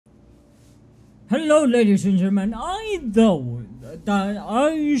Hello, ladies and gentlemen. I know that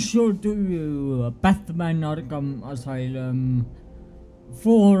I should do Batman Arkham Asylum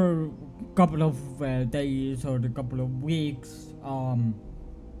for a couple of days or a couple of weeks, or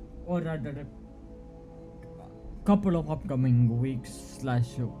rather, a couple of upcoming weeks slash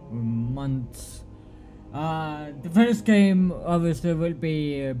months. The first game obviously will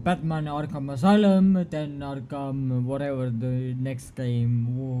be Batman Arkham Asylum, then Arkham whatever the next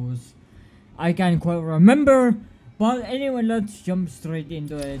game was. I can't quite remember, but anyway, let's jump straight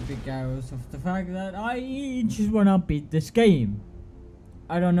into it because of the fact that I just wanna beat this game.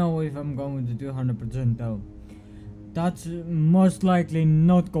 I don't know if I'm going to do 100% though. That's most likely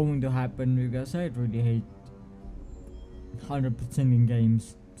not going to happen because I really hate 100% in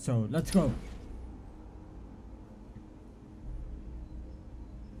games. So let's go.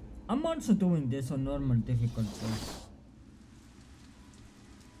 I'm also doing this on normal difficulty.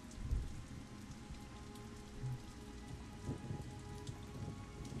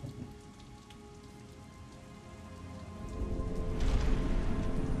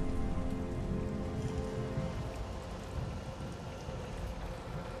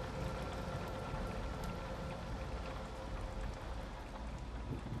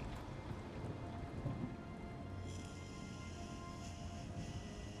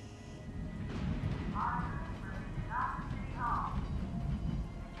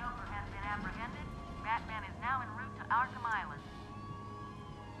 Arkham Island.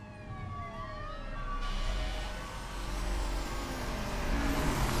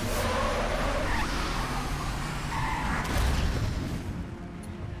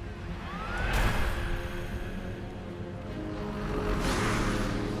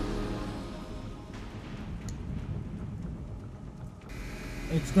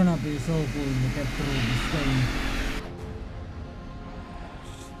 It's gonna be so cool to get through this game.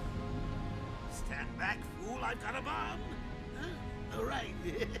 Stand back, fool, I've got a bomb! Huh? All right.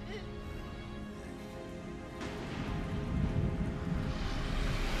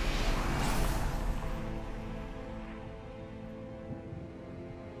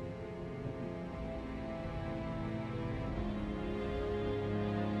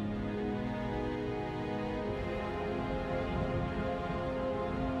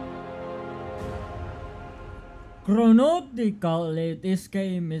 Chronologically, this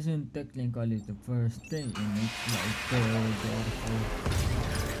game isn't technically the first game, it's like third or fourth.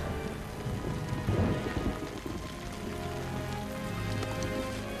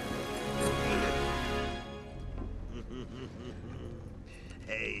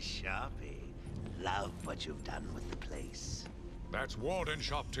 Hey, Sharpie. Love what you've done with the place. That's Warden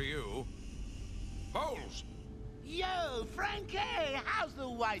Shop to you. Bowles! Yo, Frankie! How's the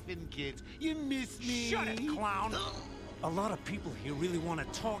wife and kids? You miss me? Shut it, clown! A lot of people here really want to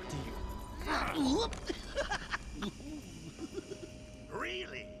talk to you.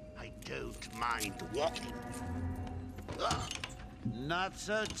 Really? I don't mind walking. Not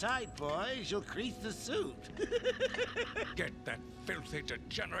so tight, boys. You'll crease the suit. Get that filthy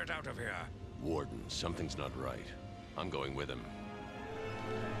degenerate out of here. Warden, something's not right. I'm going with him.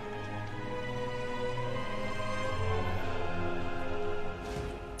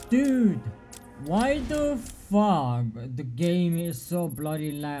 Dude, why the fuck the game is so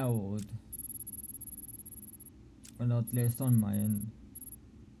bloody loud? Well, at least on my end.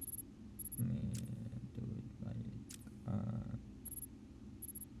 Let me do it like, I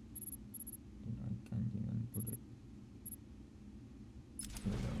can't even put it.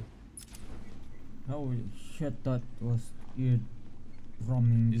 Holy shit, that was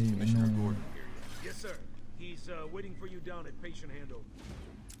ear-drummingly annoying. Yes, sir. He's waiting for you down at patient handle.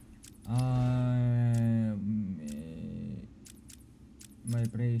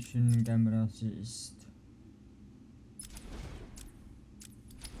 Vibration camera assist.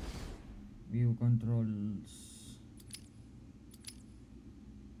 View controls.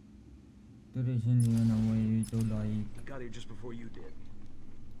 There isn't even a way to like. Got here just before you did.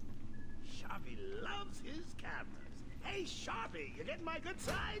 Sharpie loves his cameras. Hey, Sharpie, you getting my good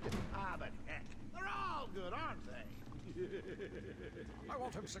side? Ah, but heck, they're all good, aren't they? I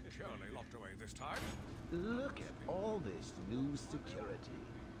want him securely locked away this time. Look at all this new security.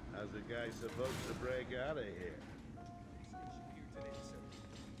 How's the guy supposed to break out of here?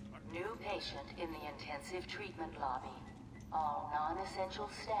 New patient in the intensive treatment lobby. All non-essential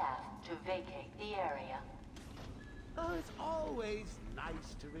staff to vacate the area. Oh, it's always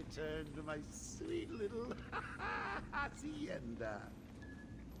nice to return to my sweet little hacienda.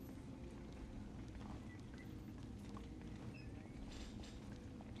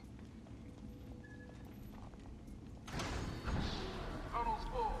 Tunnel's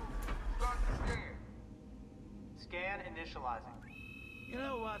full. Start the scan. Scan initializing. You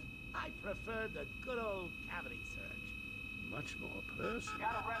know what? I prefer the good old cavity search. Much more personal.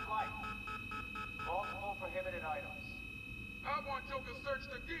 Got a red light. Multiple prohibited items. I want Joker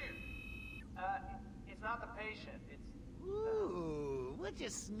searched again. It's not the patient. It's... Ooh, would you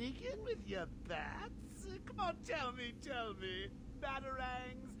sneak in with your bats? Come on, tell me.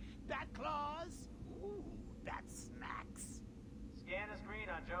 Batarangs, bat claws? Ooh, bat snacks. Scan is green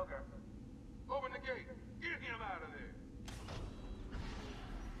on Joker. Open the gate. Get him out of there.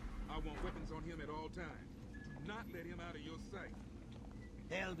 I want weapons on him at all times. Do not let him out of your sight.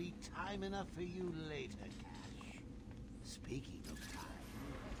 There'll be time enough for you later, Cash. Speaking of time,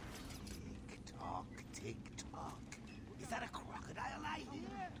 tick-tock. Is that a crocodile I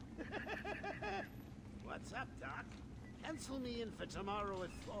hear? What's up, Doc? Pencil me in for tomorrow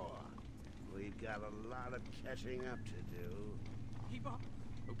at 4. We've got a lot of catching up to do. Keep up.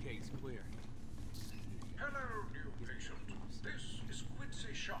 Okay, it's clear. Hello, new patient. This is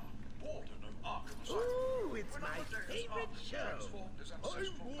Quincy Sharp, warden of Arkham Asylum. Ooh, it's my favorite show.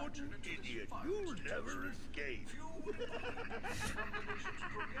 I'm Warden Idiot. You'll never escape.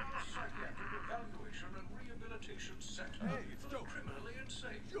 Psychiatric evaluation and rehabilitation center for the criminally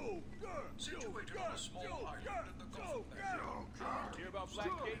insane. Situated on a small island in the Gulf of Mexico. Hear about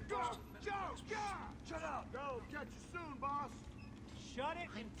Blackgate? Shut up! Go, catch you soon, boss! Shut it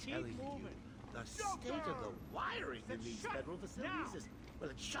I'm and telling keep moving. you, the state of the wiring in these federal facilities is, well,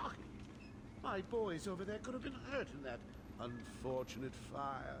 it's shocking. My boys over there could have been hurt in that unfortunate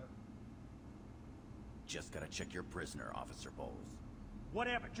fire. Just gotta check your prisoner, Officer Bowles.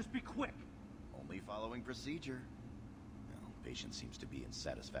 Whatever, just be quick. Only following procedure. Well, patient seems to be in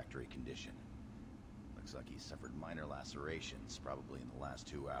satisfactory condition. Looks like he suffered minor lacerations, probably in the last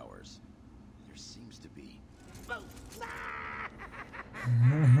 2 hours. There seems to be...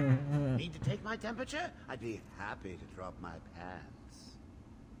 Need to take my temperature? I'd be happy to drop my pants.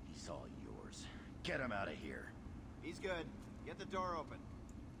 He's all yours. Get him out of here. He's good. Get the door open.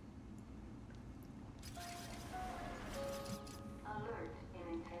 Alert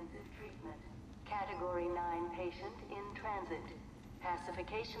in intensive treatment. Category 9 patient in transit.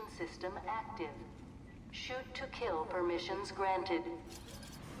 Pacification system active. Shoot to kill permissions granted.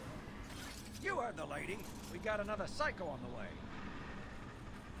 You heard the lady. We got another psycho on the way.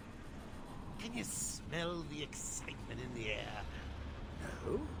 Can you smell the excitement in the air?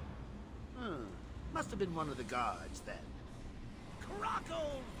 No? Must have been one of the guards then. Croc,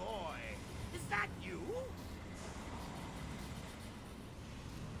 old boy! Is that you?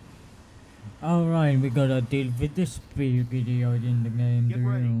 Alright, we gotta deal with this big idiot in the game, Get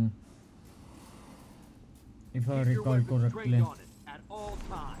ready. too. If I Keep your recall weapons correctly. trained on it at all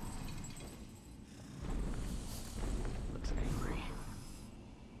times. Looks angry.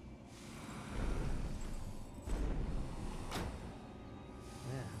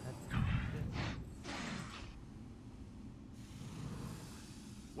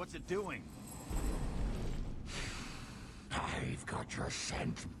 What's it doing? I've got your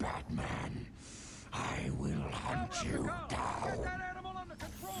scent, Batman. I will hunt you down. Get that animal under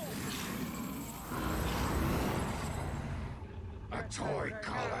control! A toy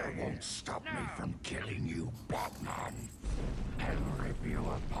collar won't stop me from killing you, Batman. I'll rip you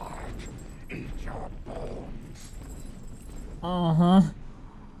apart, eat your bones. Uh-huh.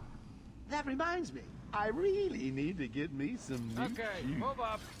 That reminds me. I really need to get me some new Okay, shoes. move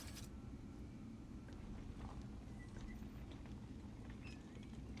up.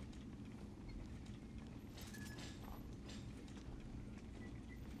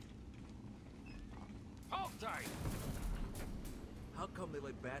 Hold tight. How come they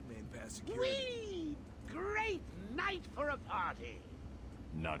let Batman pass security? Whee! Great night for a party.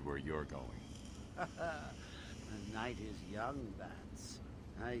 Not where you're going. The night is young, Bats.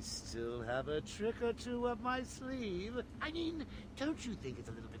 I still have a trick or two up my sleeve. I mean, don't you think it's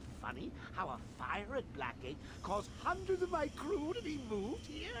a little bit funny how a fire at Blackgate caused hundreds of my crew to be moved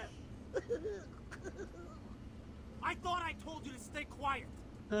here? I thought I told you to stay quiet.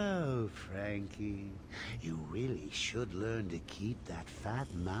 Oh, Frankie, you really should learn to keep that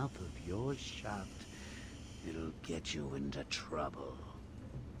fat mouth of yours shut. It'll get you into trouble.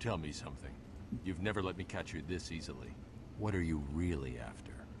 Tell me something. You've never let me catch you this easily. What are you really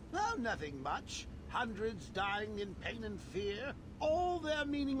after? Oh, nothing much. Hundreds dying in pain and fear. All their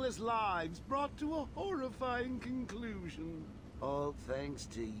meaningless lives brought to a horrifying conclusion. All thanks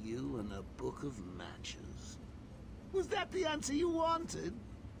to you and a book of matches. Was that the answer you wanted?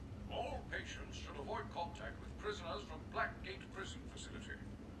 All patients should avoid contact with prisoners from Blackgate Prison Facility.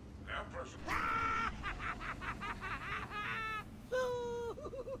 Their presence.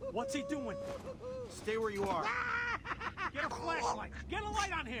 What's he doing? Stay where you are. Get a flashlight. Get a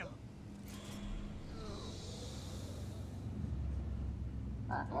light on him.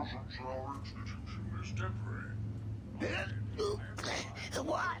 Our institution is temporary.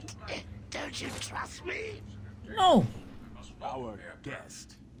 What? Don't you trust me? No! Our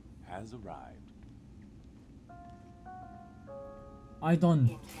guest has arrived. I don't.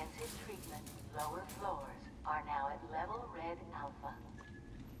 Intensive treatment. Lower floors are now at level red alpha.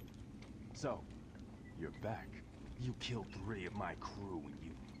 So, you're back. You killed 3 of my crew when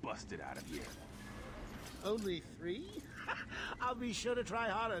you busted out of here. Only 3? I'll be sure to try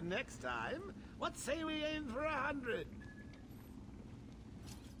harder next time. What say we aim for 100?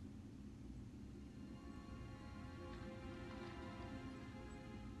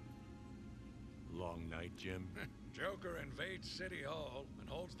 Long night, Jim. Joker invades City Hall and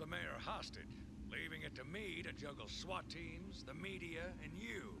holds the mayor hostage, leaving it to me to juggle SWAT teams, the media, and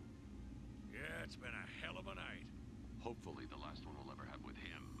you. Yeah, it's been a hell of a night. Hopefully the last one we'll ever have with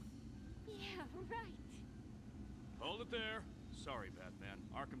him. Yeah, right. Hold it there. Sorry, Batman.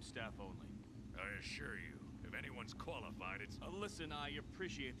 Arkham staff only. I assure you, if anyone's qualified, it's... Listen, I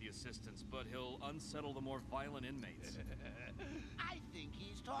appreciate the assistance, but he'll unsettle the more violent inmates. I think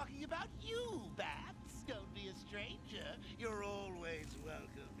he's talking about you, Bats. Don't be a stranger. You're always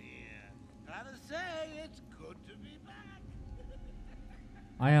welcome here. Gotta say, it's good to be back.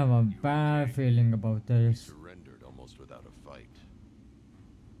 I have a bad feeling about this. Surrendered almost without a fight.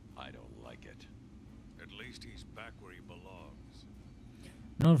 I don't like it. At least he's back where he belongs.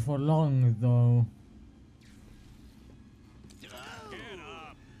 Not for long, though. Get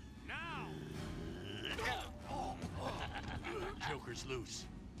up! Now! Joker's loose.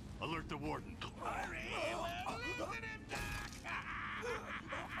 Alert the warden. Hurry! We're losing him, Doc!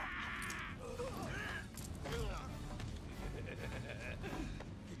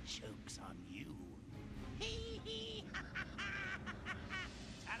 The joke's on you.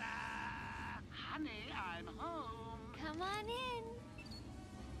 Ta-da! Honey, I'm home. Come on in.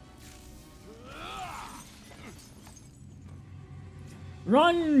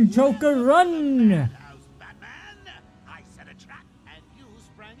 Run, Joker, run! How's Batman? I set a trap, and you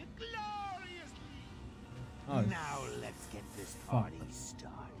sprang it gloriously. Oh, Now let's get this party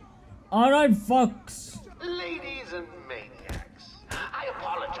started. alright, Fox. Ladies and maniacs, I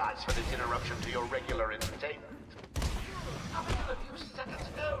apologize for this interruption to your regular entertainment. Up until a few seconds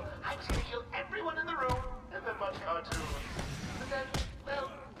ago, I was going to kill everyone in the room and then watch cartoons. But then, well,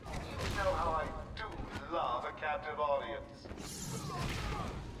 you know how I do love a captive audience.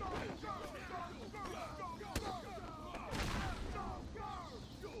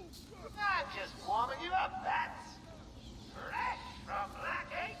 I'm just warming you up, Bats. Fresh from Black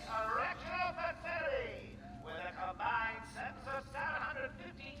Ink Correctional Facility, with a combined sentence of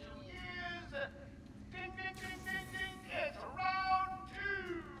 752 years. Ding, ding, ding, ding, ding. It's round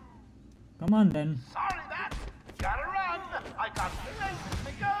 2. Come on, then. Sorry, Bats. Gotta run. I got places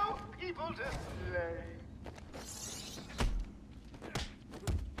to go, people to slay.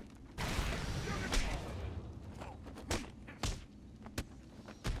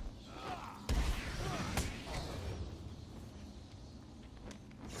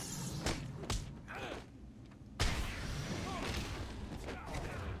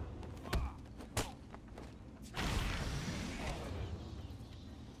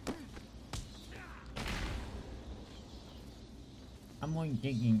 I'm only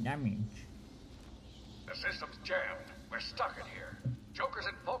taking damage. The system's jammed. We're stuck in here. Joker's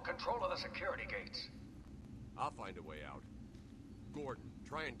in full control of the security gates. I'll find a way out. Gordon,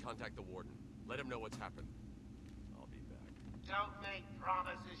 try and contact the warden. Let him know what's happened. I'll be back. Don't make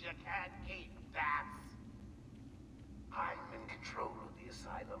promises you can't keep, Bats. I'm in control of the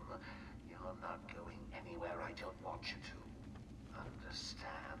asylum. You're not going anywhere I don't want you to.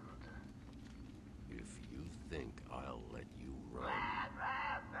 Understand? If you think I'll let you run...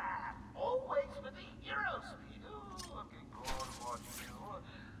 Always with the hero speed. Ooh, looking forward to watching you.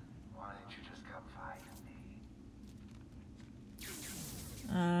 Why don't you just come find me?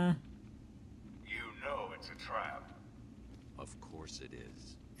 You know it's a trap. Of course it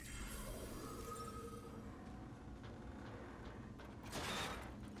is.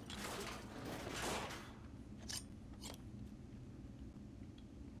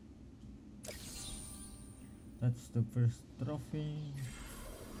 That's the first trophy.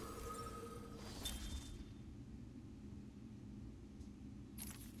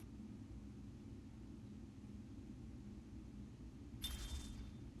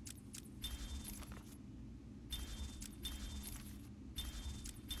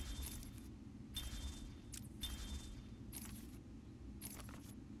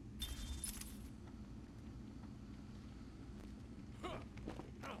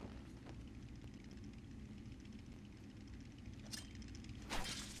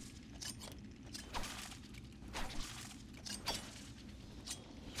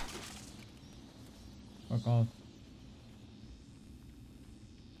 Fuck off.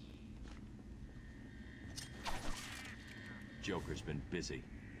 Joker's been busy.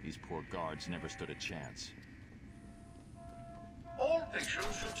 These poor guards never stood a chance. All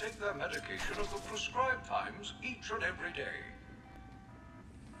patients should take their medication at the prescribed times each and every day.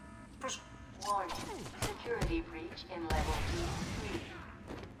 Warning. Security breach in level B3.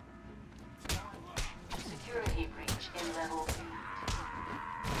 Security breach in level B.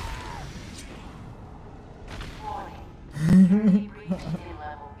 Warning. Security breach in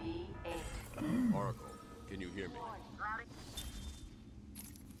level B8. Oracle, can you hear me?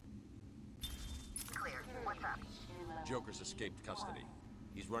 Clear. What's up? Joker's escaped custody.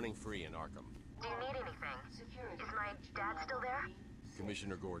 He's running free in Arkham. Do you need anything? Is my dad still there?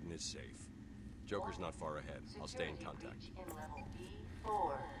 Commissioner Gordon is safe. Joker's not far ahead. I'll stay in contact. In level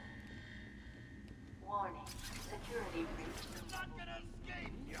B4. Warning. Security breach. He's not gonna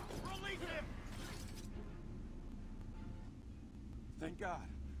escape! Release him! Thank God.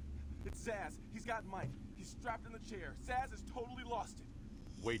 It's Zsasz. He's got Mike. He's strapped in the chair. Zsasz has totally lost it.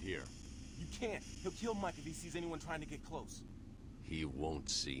 Wait here. You can't. He'll kill Mike if he sees anyone trying to get close. He won't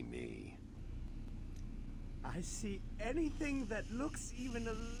see me. I see anything that looks even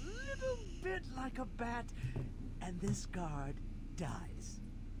a little bit like a bat, and this guard dies.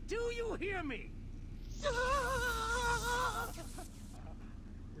 Do you hear me?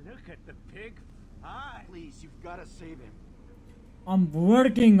 Look at the pig. Hi. Please, you've got to save him. I'm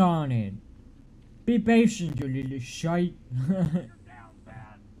working on it. Be patient, you little shite. How many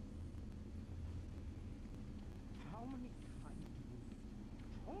times have we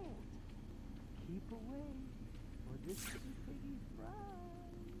told? Keep away, or this little piggy's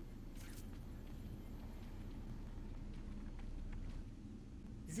fried.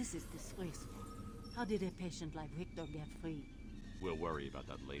 This is disgraceful. How did a patient like Victor get free? We'll worry about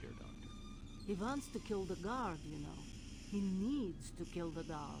that later, Doctor. He wants to kill the guard, you know. He needs to kill the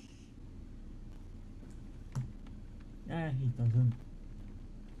guard. He doesn't.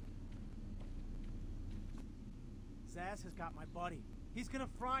 Zsasz has got my buddy. He's gonna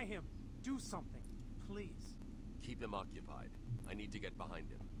fry him. Do something, please. Keep him occupied. I need to get behind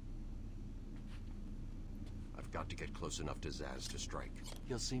him. I've got to get close enough to Zsasz to strike.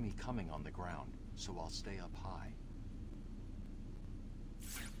 He'll see me coming on the ground, so I'll stay up high.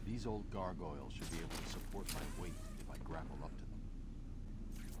 These old gargoyles should be able to support my weight if I grapple up to them.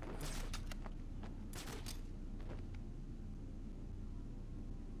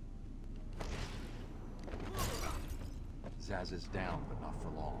 Zsasz is down, but not for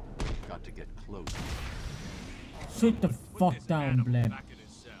long. Got to get close. Sit the fuck down, Bleb.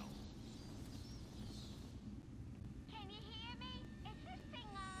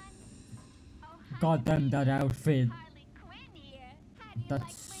 God damn that outfit.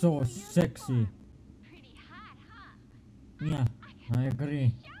 That's so sexy. Yeah, I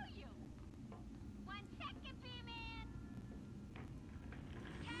agree.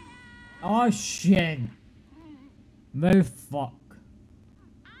 Oh shit. Well fuck.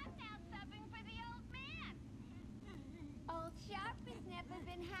 Old Sharp has never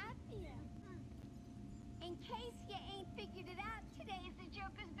been happier. In case you ain't figured it out, today is the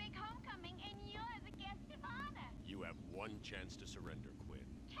Joker's big homecoming, and you're the guest of honor. You have one chance to surrender, Quinn.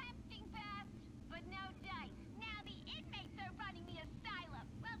 Tempting fast, but no dice. Now the inmates are running the asylum.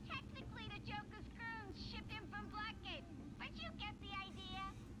 Well, technically the Joker's goons shipped him from Blackgate, but you get the idea.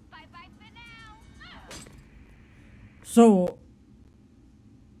 Bye-bye for now. So,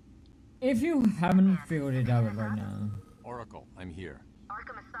 if you haven't figured it out right now. Oracle, I'm here.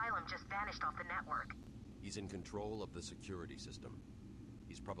 Arkham Asylum just vanished off the network. He's in control of the security system.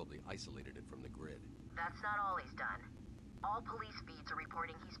 He's probably isolated it from the grid. That's not all he's done. All police feeds are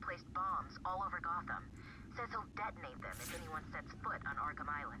reporting he's placed bombs all over Gotham. Says he'll detonate them if anyone sets foot on Arkham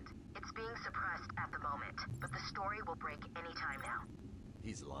Island. It's being suppressed at the moment, but the story will break any time now.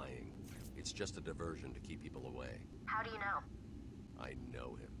 He's lying. It's just a diversion to keep people away. How do you know? I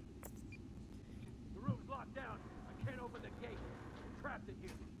know him. The room's locked down. I can't open the gate. I'm trapped in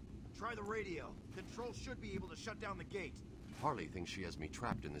here. Try the radio. Control should be able to shut down the gate. Harley thinks she has me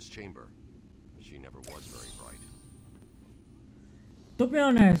trapped in this chamber. She never was very bright. To be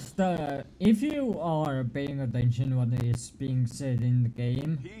honest, if you are paying attention what is being said in the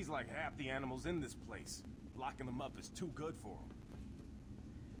game, He's like half the animals in this place. Locking them up is too good for him.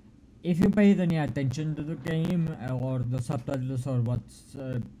 if you paid any attention to the game or the subtitles or what's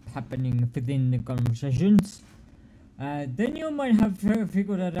happening within the conversations, then you might have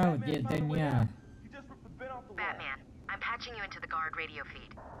figured it out. Yeah, then yeah. Batman, I'm patching you into the guard radio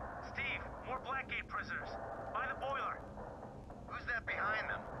feed. Steve, more Blackgate prisoners. By the boiler. Who's that behind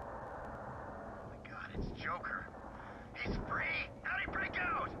them? Oh my God. it's Joker. He's free! How'd he break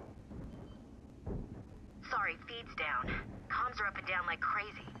out? Sorry, feed's down. Comms are up and down like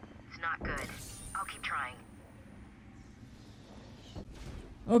crazy. It's not good. I'll keep trying.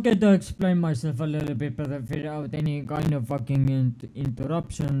 Okay, to explain myself a little bit better without any kind of fucking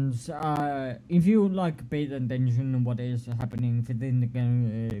interruptions, if you like paid attention to what is happening within the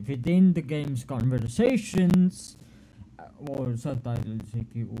game, within the game's conversations, or subtitles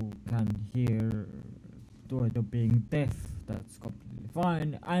if you can hear due to being deaf, that's completely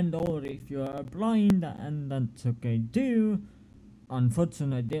fine, and or if you are blind, and that's okay too.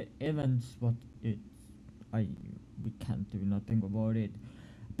 Unfortunate events, but we can't do nothing about it.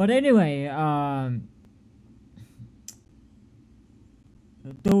 But anyway,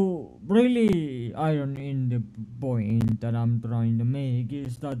 to really iron in the point that I'm trying to make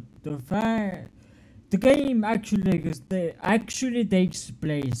is that the game actually takes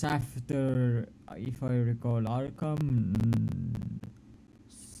place after, if I recall, Arkham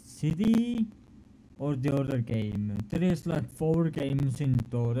City or the other game. There is like 4 games in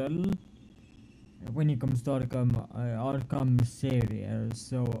total when it comes to Arkham series,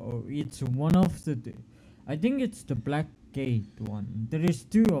 so it's one of the I think it's the Black Gate one. There is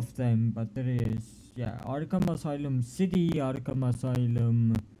 2 of them, but there is Arkham Asylum City, Arkham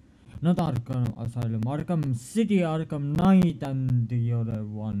Asylum, not Arkham Asylum, Arkham City, Arkham Knight, and the other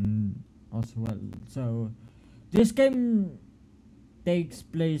one as well. So this game takes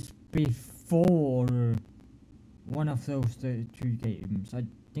place before one of those 2 games. I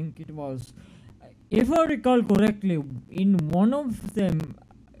think it was, if I recall correctly, in one of them,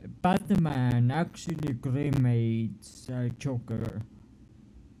 Batman actually cremates Joker.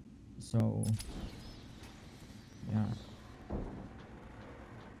 So, yeah.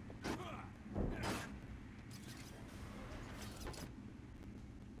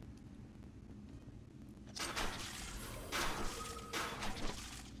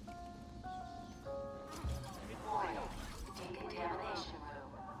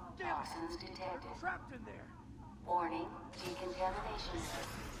 Trapped in there. Warning, decontamination.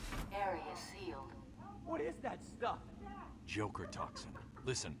 Area sealed. What is that stuff? Joker toxin.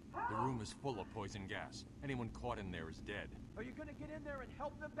 Listen, the room is full of poison gas. Anyone caught in there is dead. Are you gonna get in there and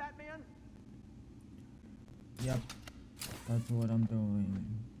help them, Batman? Yep, that's what I'm doing.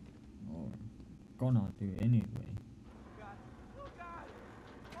 Or gonna do anyway.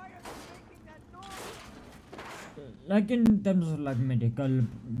 Like in terms of like medical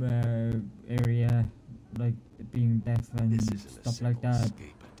area, like being deaf and stuff like that.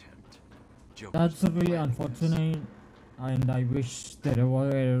 That's really unfortunate, and I wish there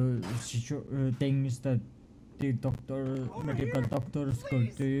were things that the medical doctors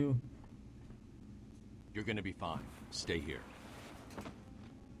could do. You're gonna be fine. Stay here.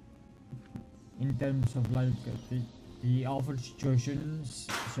 In terms of like the awful situations,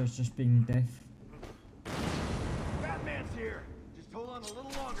 such as being deaf. Batman's here. Just hold on a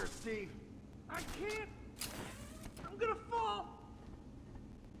little longer, Steve. I can't. I'm gonna fall.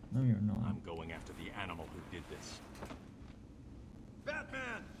 No, you're not. I'm going after the animal who did this.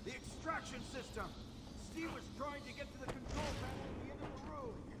 Batman, the extraction system. Steve was trying to get to the control panel at the end of the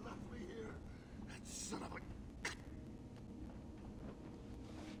room. He left me here. That son of a...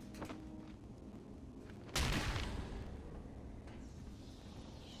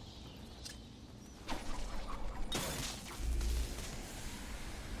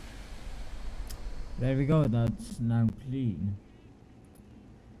 There we go, that's now clean.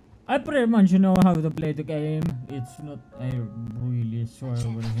 I pretty much know how to play the game. It's not a really sure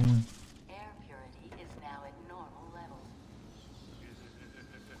version. Air purity is now at normal levels.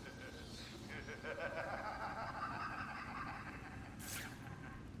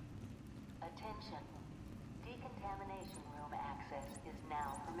 Attention. Decontamination room access is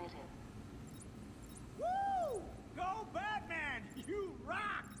now permitted. Woo! Go Batman! You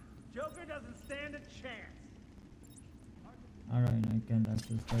rock! Joker doesn't stand a chance. Alright, I can't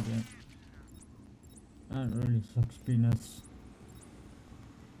access that yet. That really sucks peanuts.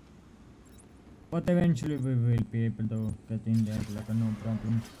 But eventually we will be able to get in there like a no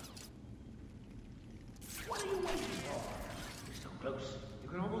problem. What are you waiting for? You're so close, you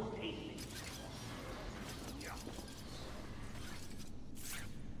can almost taste me.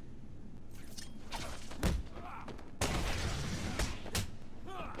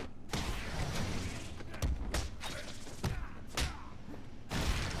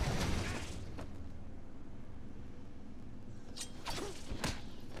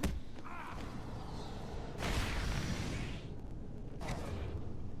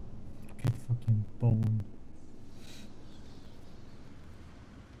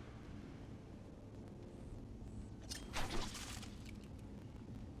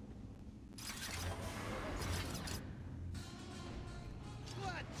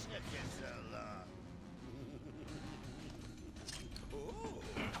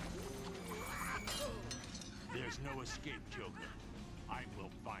 no escape, Joker. I will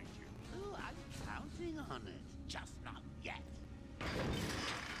find you. Oh, I'm counting on it. Just not yet.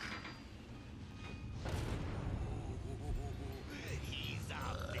 He's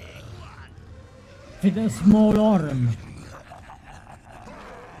a big one. With a small arm.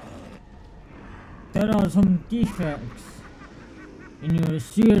 There are some defects in your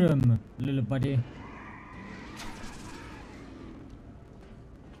serum, little buddy.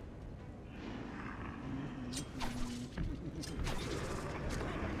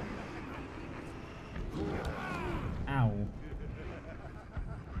 Ow.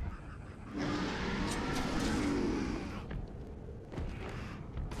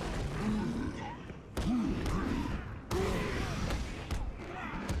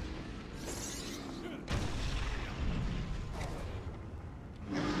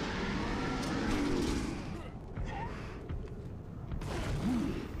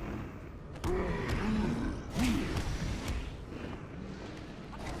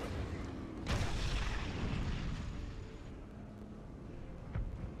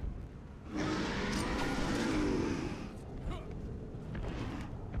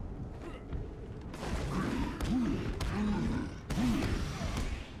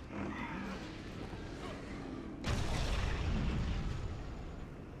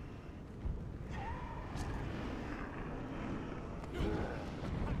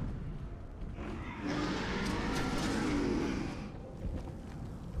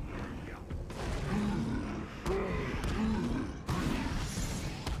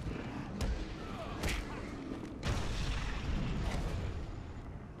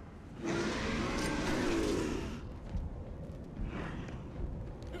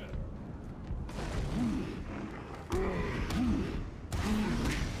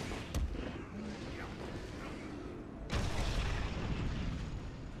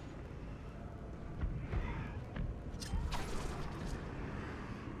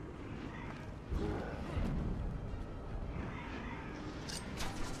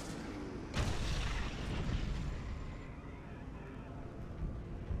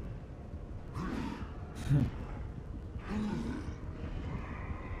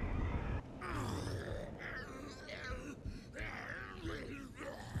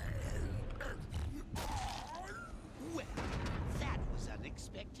 Well, that was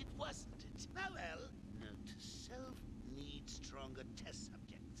unexpected, wasn't it? Well, note to self, need stronger test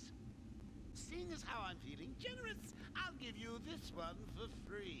subjects. Seeing as how I'm feeling generous, I'll give you this one for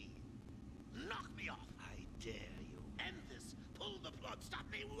free. Knock me off, I dare you. End this. Pull the plug. Stop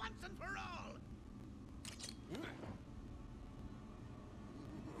me once and for all.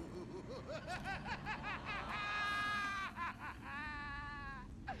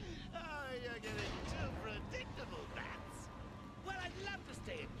 Oh, you're getting too predictable, Bats. Well, I'd love to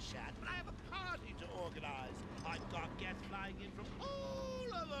stay and chat, but I have a party to organize. I've got guests flying in from all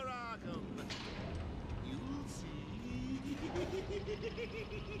over Arkham. You'll see.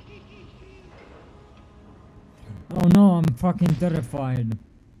 Oh no, I'm fucking terrified.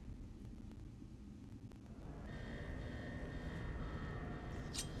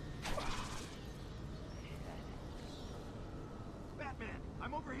 Batman,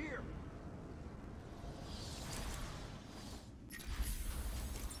 I'm over here.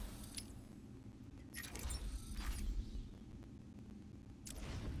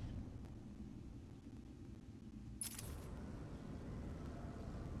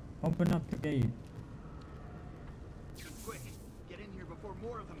 Open up the gate. Quick, get in here before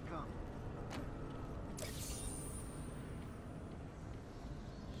more of them come.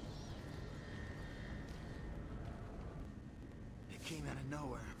 It came out of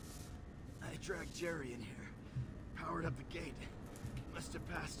nowhere. I dragged Jerry in here, powered up the gate. Must have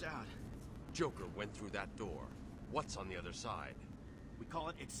passed out. Joker went through that door. What's on the other side? We call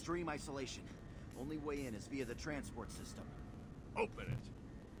it extreme isolation. Only way in is via the transport system. Open it.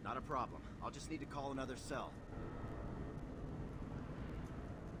 Not a problem. I'll just need to call another cell.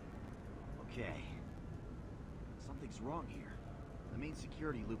 Okay. Something's wrong here. The main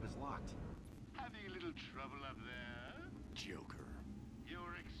security loop is locked. Having a little trouble up there? Joker.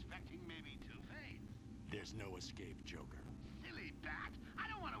 You're expecting maybe Two-Face? There's no escape, Joker. Silly bat! I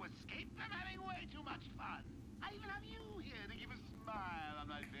don't want to escape. I'm having way too much fun. I even have you here to give a smile on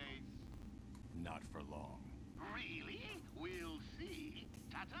my face. Not for long. Really? We'll see.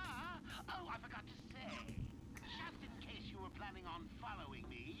 Ta-ta! Oh, I forgot to say. Just in case you were planning on following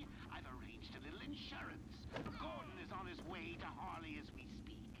me, I've arranged a little insurance. Gordon is on his way to Harley as we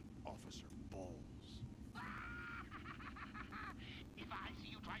speak. Officer Balls. If I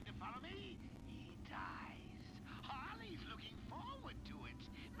see you trying to follow me, he dies. Harley's looking forward to it.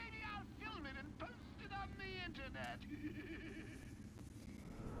 Maybe I'll film it and post it on the internet.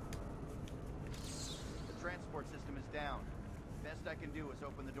 down. Best I can do is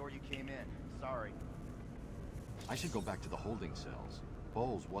open the door you came in. Sorry. I should go back to the holding cells.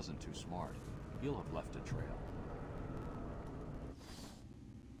 Bowles wasn't too smart. He'll have left a trail.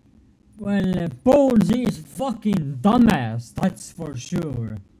 Well, Bowles is fucking dumbass, that's for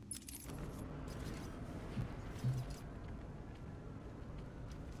sure.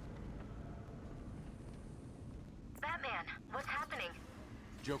 Batman, what's happening?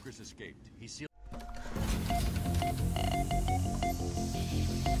 Joker's escaped. He's sealed.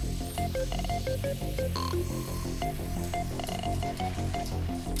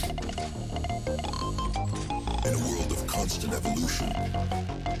 In a world of constant evolution,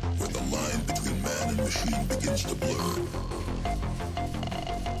 where the line between man and machine begins to blur,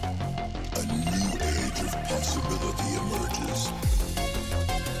 a new age of possibility emerges.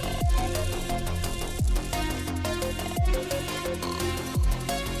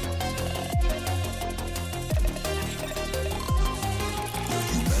 Where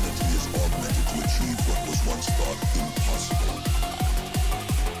humanity is augmented to achieve what was once thought impossible.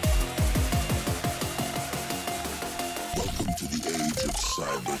 Welcome to the age of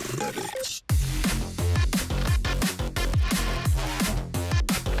cybernetics.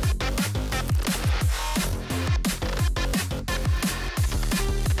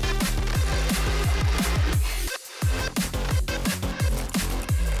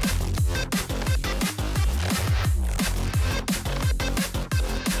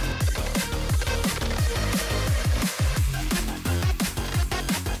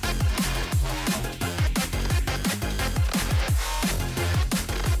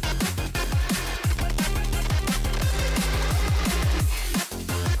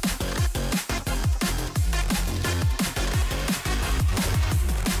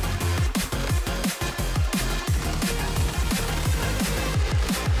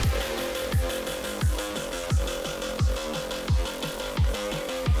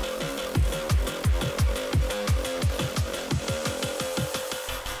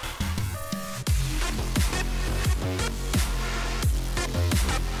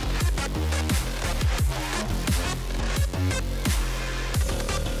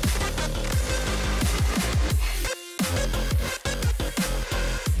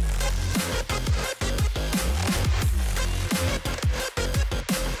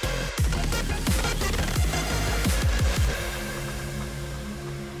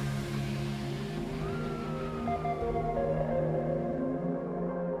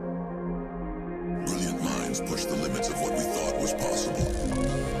 Push the limits of